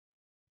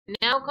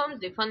Now comes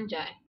the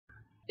fungi.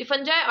 The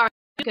fungi are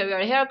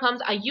eukaryote. Here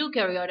comes a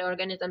eukaryote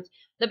organisms.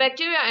 The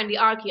bacteria and the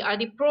archaea are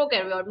the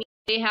prokaryote, meaning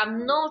they have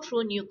no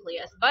true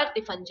nucleus, but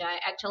the fungi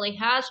actually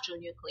has true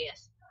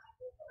nucleus.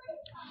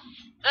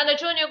 And the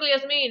true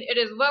nucleus means it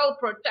is well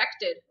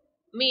protected.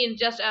 Means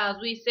just as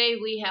we say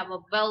we have a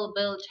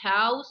well-built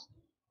house,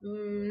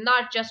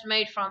 not just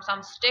made from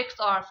some sticks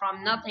or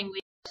from nothing, we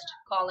just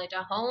call it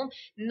a home.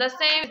 The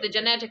same is the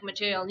genetic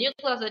material.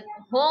 Nucleus is the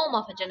home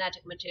of a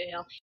genetic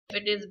material.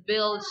 If it is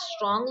built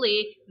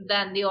strongly,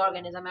 then the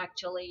organism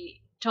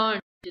actually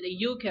turns to the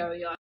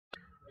eukaryote.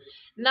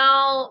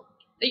 Now,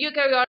 the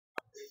eukaryote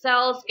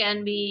cells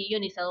can be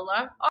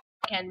unicellular or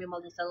can be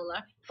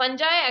multicellular.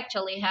 Fungi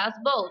actually has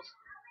both.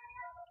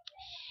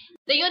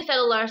 The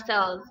unicellular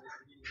cells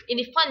in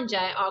the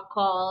fungi are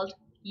called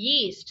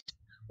yeasts,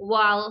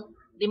 while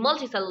the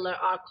multicellular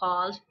are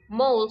called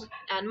molds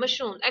and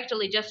mushrooms.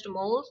 Actually, just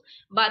molds,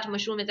 but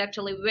mushroom is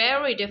actually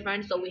very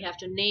different, so we have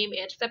to name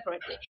it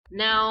separately.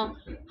 Now,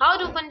 how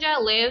do fungi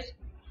live?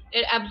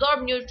 It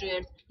absorbs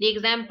nutrients. The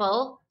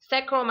example,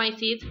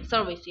 Saccharomyces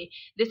cerevisiae.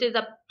 This is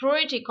a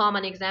pretty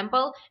common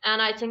example,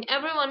 and I think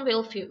everyone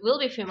will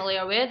be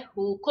familiar with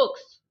who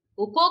cooks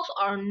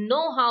or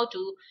know how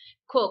to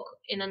cook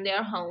in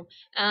their home.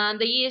 And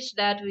the yeast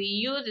that we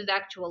use is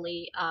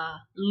actually a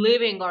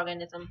living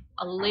organism,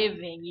 a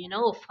living,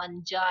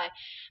 fungi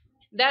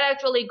that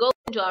actually go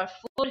into our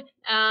food.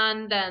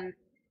 And then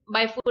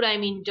by food I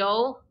mean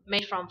dough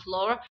made from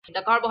flour.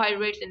 The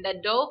carbohydrates in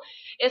that dough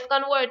is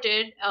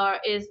converted or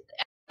is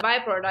a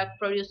byproduct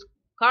produce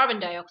carbon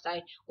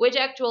dioxide, which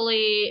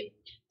actually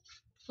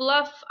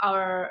fluff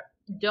our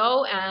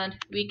dough and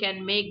we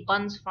can make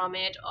buns from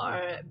it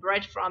or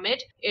bread from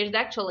it. It is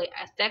actually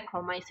a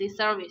Saccharomyces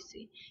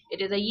cerevisiae.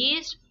 It is a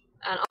yeast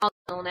and also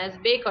known as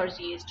baker's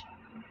yeast.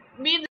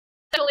 Means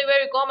it's actually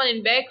very common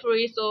in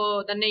bakery,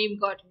 so the name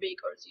got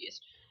baker's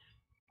yeast.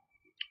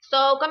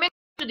 So coming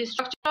to the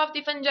structure of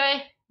the fungi,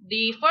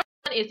 the first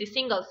one is the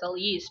single cell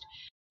yeast.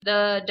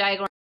 The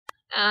diagram,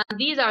 and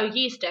these are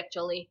yeast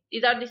actually.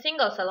 These are the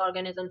single cell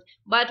organisms.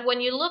 But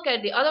when you look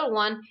at the other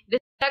one, this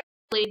is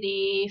actually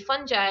the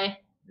fungi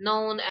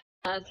known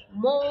as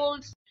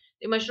molds.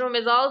 The mushroom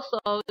is also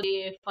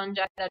the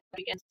fungi that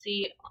we can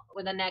see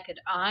with the naked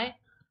eye.